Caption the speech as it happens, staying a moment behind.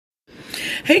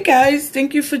Hey guys,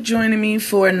 thank you for joining me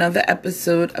for another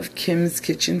episode of Kim's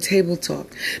Kitchen Table Talk.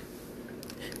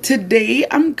 Today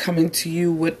I'm coming to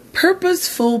you with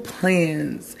Purposeful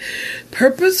Plans.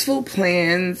 Purposeful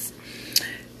Plans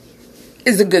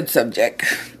is a good subject.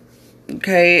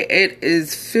 Okay, it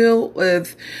is filled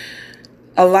with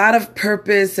a lot of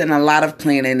purpose and a lot of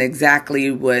planning,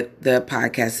 exactly what the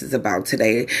podcast is about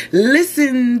today.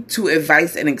 Listen to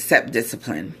advice and accept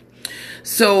discipline.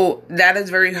 So that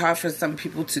is very hard for some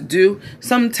people to do.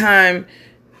 Sometimes,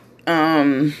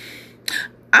 I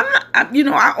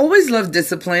always love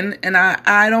discipline, and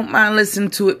I don't mind listening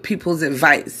to people's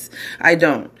advice. I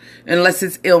don't, unless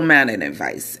it's ill-mannered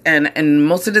advice. And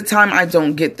most of the time I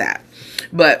don't get that.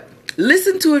 But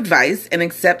listen to advice and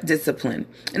accept discipline.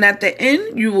 And at the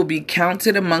end, you will be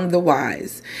counted among the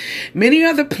wise. Many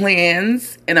are the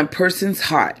plans in a person's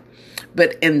heart,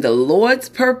 but in the Lord's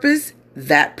purpose,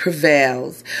 that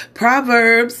prevails.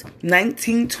 Proverbs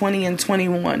 19, 20, and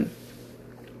 21.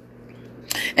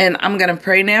 And I'm going to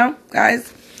pray now,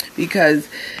 guys, because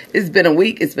it's been a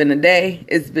week, it's been a day,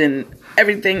 it's been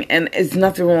everything, and it's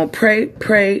nothing wrong. Pray,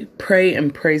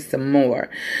 and pray some more.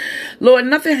 Lord,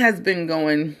 nothing has been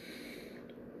going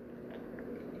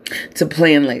to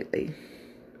plan lately.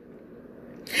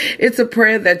 It's a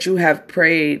prayer that you have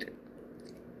prayed,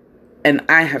 and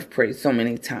I have prayed so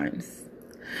many times,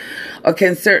 or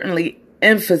can certainly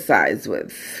emphasize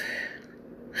with.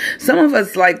 Some of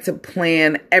us like to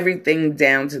plan everything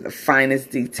down to the finest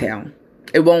detail.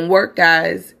 It won't work,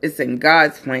 guys. It's in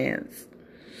God's plans.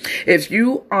 If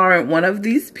you aren't one of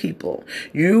these people,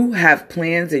 you have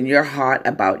plans in your heart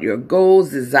about your goals,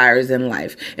 desires in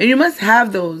life. And you must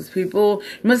have those, people.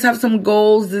 You must have some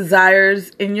goals,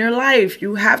 desires in your life.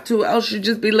 You have to, else you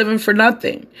just be living for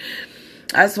nothing.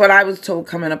 That's what I was told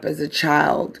coming up as a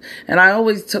child. And I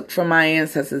always took from my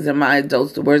ancestors and my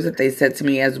adults the words that they said to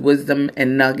me as wisdom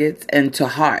and nuggets and to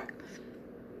heart.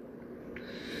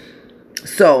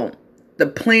 So, the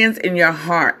plans in your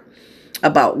heart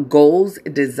about goals,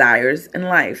 desires, and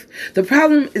life. The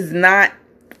problem is not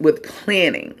with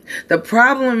planning. The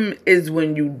problem is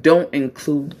when you don't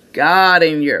include God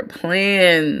in your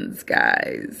plans,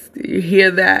 guys. Do you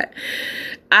hear that?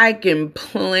 I can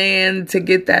plan to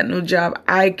get that new job.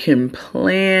 I can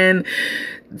plan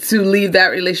to leave that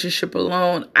relationship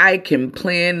alone. I can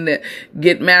plan to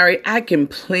get married. I can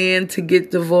plan to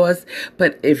get divorced.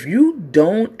 But if you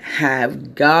don't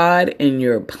have God in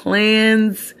your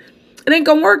plans, it ain't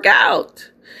gonna work out.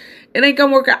 It ain't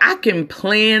gonna work out. I can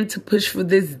plan to push for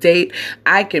this date.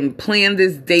 I can plan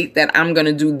this date that I'm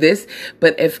gonna do this.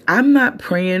 But if I'm not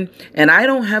praying and I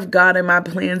don't have God in my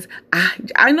plans,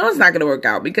 I know it's not gonna work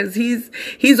out because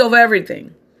He's over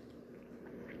everything.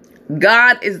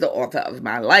 God is the author of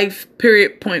my life,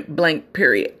 period, point blank,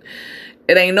 period.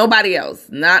 It ain't nobody else.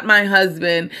 Not my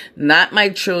husband, not my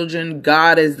children.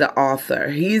 God is the author.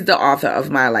 He's the author of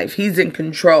my life. He's in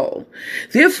control.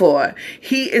 Therefore,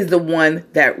 He is the one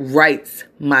that writes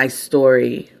my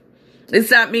story.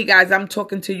 It's not me, guys. I'm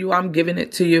talking to you. I'm giving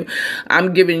it to you.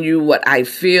 I'm giving you what I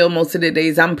feel. Most of the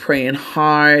days I'm praying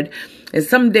hard. And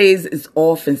some days it's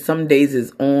off and some days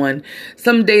it's on.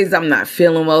 Some days I'm not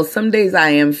feeling well. Some days I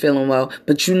am feeling well.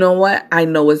 But you know what? I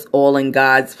know it's all in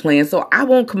God's plan. So I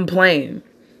won't complain.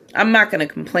 I'm not going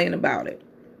to complain about it.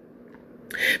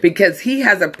 Because He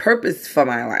has a purpose for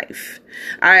my life.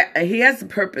 He has a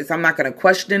purpose. I'm not going to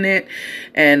question it.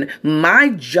 And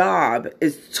my job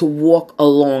is to walk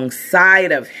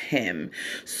alongside of Him.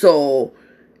 So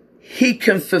He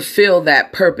can fulfill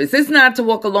that purpose. It's not to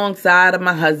walk alongside of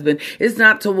my husband. It's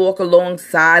not to walk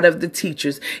alongside of the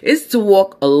teachers. It's to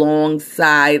walk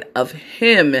alongside of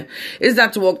Him. It's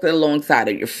not to walk alongside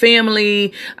of your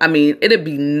family. I mean, it'd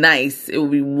be nice. It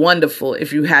would be wonderful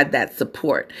if you had that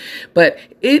support. But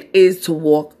it is to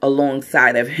walk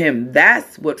alongside of Him.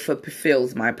 That's what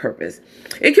fulfills my purpose.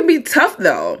 It can be tough,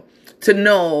 though, to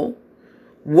know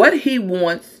what He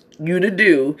wants you to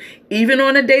do, even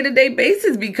on a day-to-day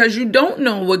basis, because you don't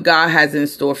know what God has in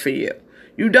store for you.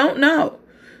 You don't know.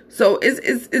 So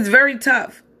it's very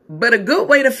tough. But a good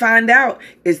way to find out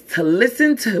is to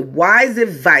listen to wise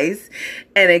advice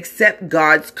and accept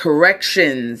God's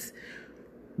corrections.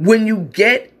 When you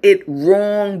get it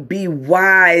wrong, be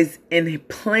wise in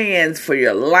plans for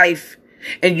your life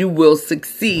and you will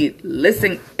succeed.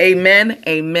 Listen, amen,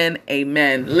 amen,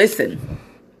 amen. Listen.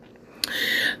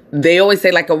 They always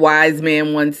say, like a wise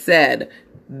man once said,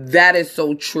 that is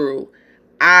so true.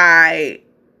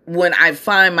 When I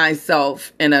find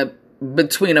myself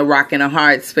between a rock and a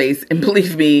hard space, and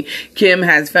believe me, Kim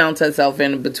has found herself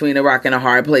in between a rock and a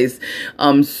hard place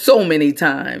so many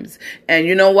times. And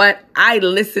you know what? I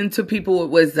listen to people with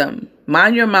wisdom.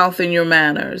 Mind your mouth and your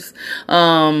manners.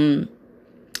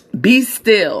 Be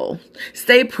still.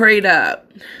 Stay prayed up.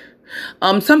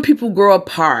 Some people grow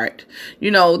apart.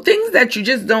 Things that you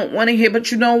just don't want to hear.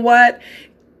 But you know what?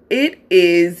 It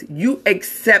is, you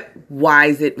accept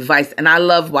wise advice. And I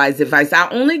love wise advice. I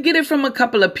only get it from a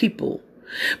couple of people.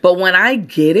 But when I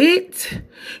get it,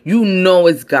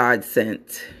 it's God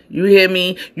sent. You hear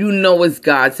me? It's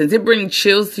God sent. It brings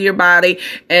chills to your body.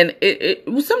 And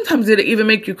sometimes it'll even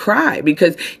make you cry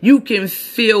because you can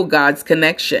feel God's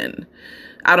connection.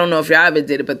 I don't know if y'all ever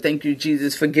did it, but thank you,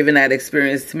 Jesus, for giving that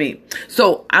experience to me.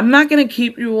 So I'm not going to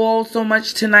keep you all so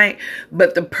much tonight,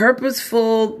 but the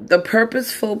purposeful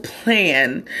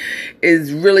plan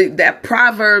is really that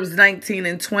Proverbs 19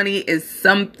 and 20 is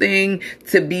something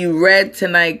to be read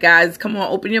tonight, guys. Come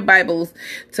on, open your Bibles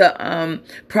to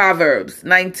Proverbs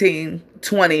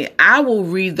 19:20. I will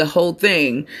read the whole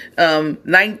thing,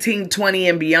 19:20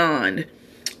 and beyond.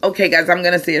 Okay, guys, I'm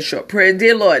going to say a short prayer.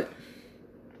 Dear Lord,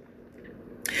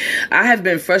 I have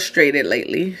been frustrated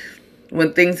lately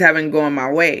when things haven't gone my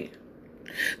way,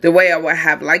 the way I would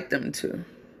have liked them to.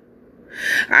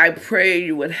 I pray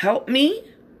you would help me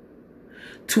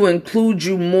to include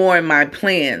you more in my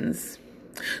plans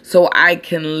so I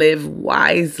can live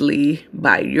wisely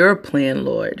by your plan,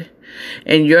 Lord.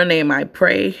 In your name I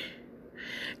pray.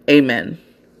 Amen.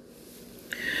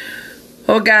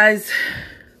 Oh, guys.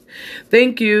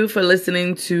 Thank you for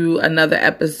listening to another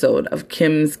episode of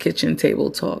Kim's Kitchen Table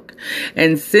Talk.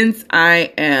 And since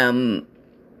I am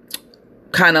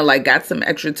kind of got some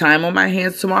extra time on my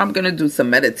hands tomorrow, I'm going to do some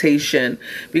meditation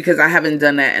because I haven't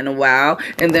done that in a while.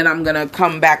 And then I'm going to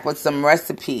come back with some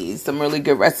recipes, some really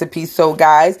good recipes. So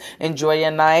guys, enjoy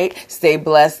your night. Stay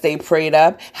blessed. Stay prayed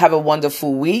up. Have a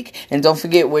wonderful week. And don't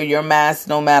forget, wear your mask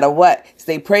no matter what.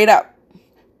 Stay prayed up.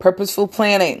 Purposeful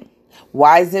planning.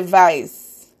 Wise advice.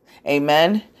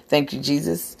 Amen. Thank you,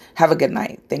 Jesus. Have a good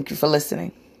night. Thank you for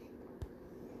listening.